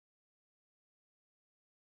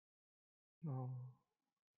No,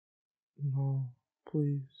 no,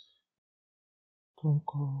 please, don't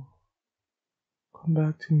go. Come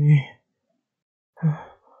back to me.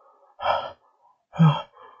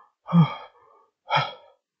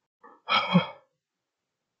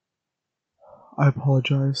 I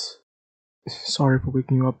apologize. Sorry for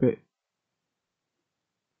waking you up.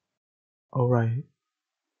 Oh, right.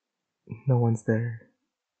 No one's there.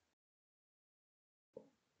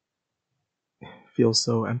 Feels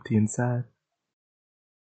so empty and sad.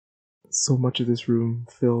 So much of this room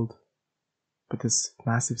filled, but this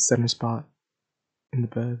massive center spot in the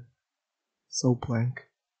bed, so blank.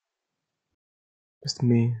 Just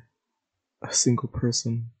me, a single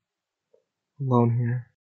person, alone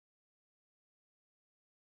here.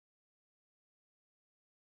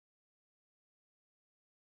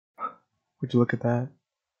 Would you look at that?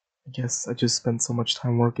 I guess I just spent so much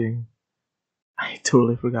time working. I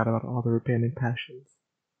totally forgot about all their abandoned passions.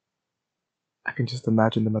 I can just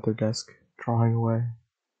imagine them at their desk, drawing away.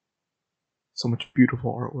 So much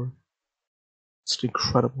beautiful artwork. Such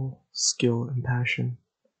incredible skill and passion.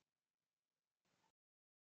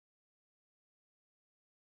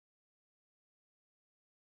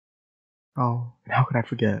 Oh, and how could I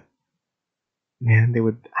forget? Man, they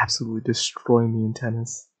would absolutely destroy me in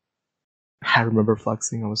tennis. I remember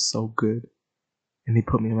flexing I was so good, and they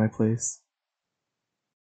put me in my place.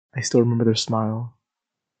 I still remember their smile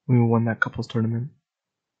when we won that couples tournament.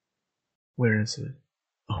 Where is it?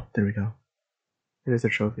 Oh, there we go. There's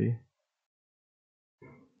their trophy.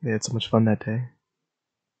 They had so much fun that day.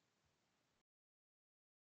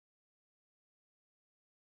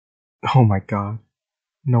 Oh my god.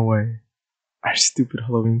 No way. Our stupid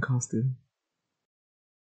Halloween costume.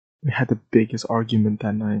 We had the biggest argument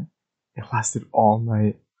that night. It lasted all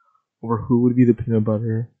night over who would be the peanut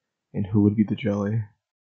butter and who would be the jelly.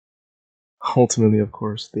 Ultimately, of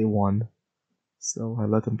course, they won, so I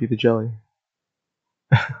let them be the jelly.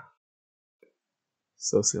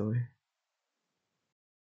 So silly.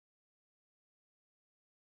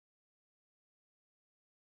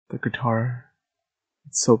 The guitar,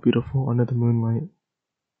 it's so beautiful under the moonlight.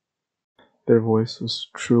 Their voice was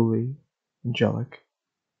truly angelic.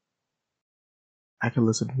 I could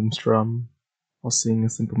listen to them strum while singing a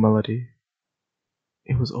simple melody.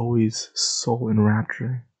 It was always soul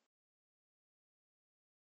enrapturing.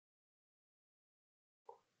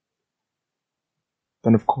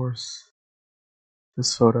 Then, of course,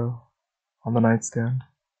 this photo on the nightstand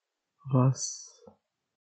of us.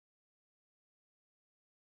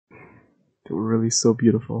 They were really so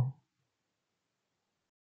beautiful.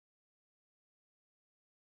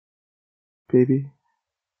 Baby,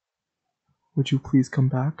 would you please come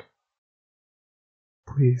back?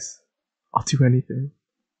 Please. I'll do anything.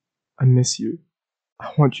 I miss you.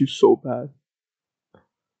 I want you so bad.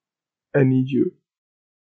 I need you.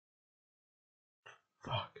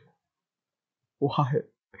 Fuck. Why?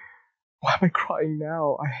 Why am I crying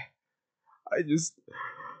now? I just.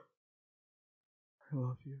 I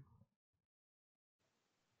love you.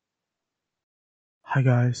 Hi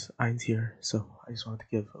guys, Ian's here. So I just wanted to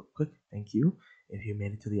give a quick thank you if you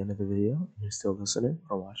made it to the end of the video and you're still listening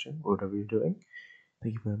or watching or whatever you're doing.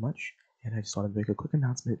 Thank you very much. And I just wanted to make a quick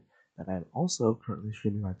announcement that I'm also currently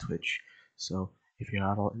streaming on Twitch. So if you're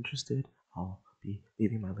at all interested, I'll be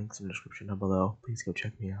leaving my links in the description down below. Please go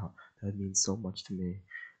check me out. That would mean so much to me.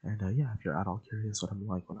 And yeah, if you're at all curious what I'm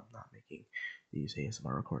like when I'm not making these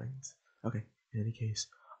ASMR recordings. Okay, in any case,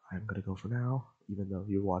 I'm gonna go for now, even though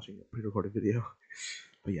you're watching a pre-recorded video.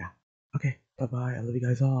 But yeah. Okay, bye bye. I love you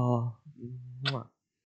guys all. Mwah.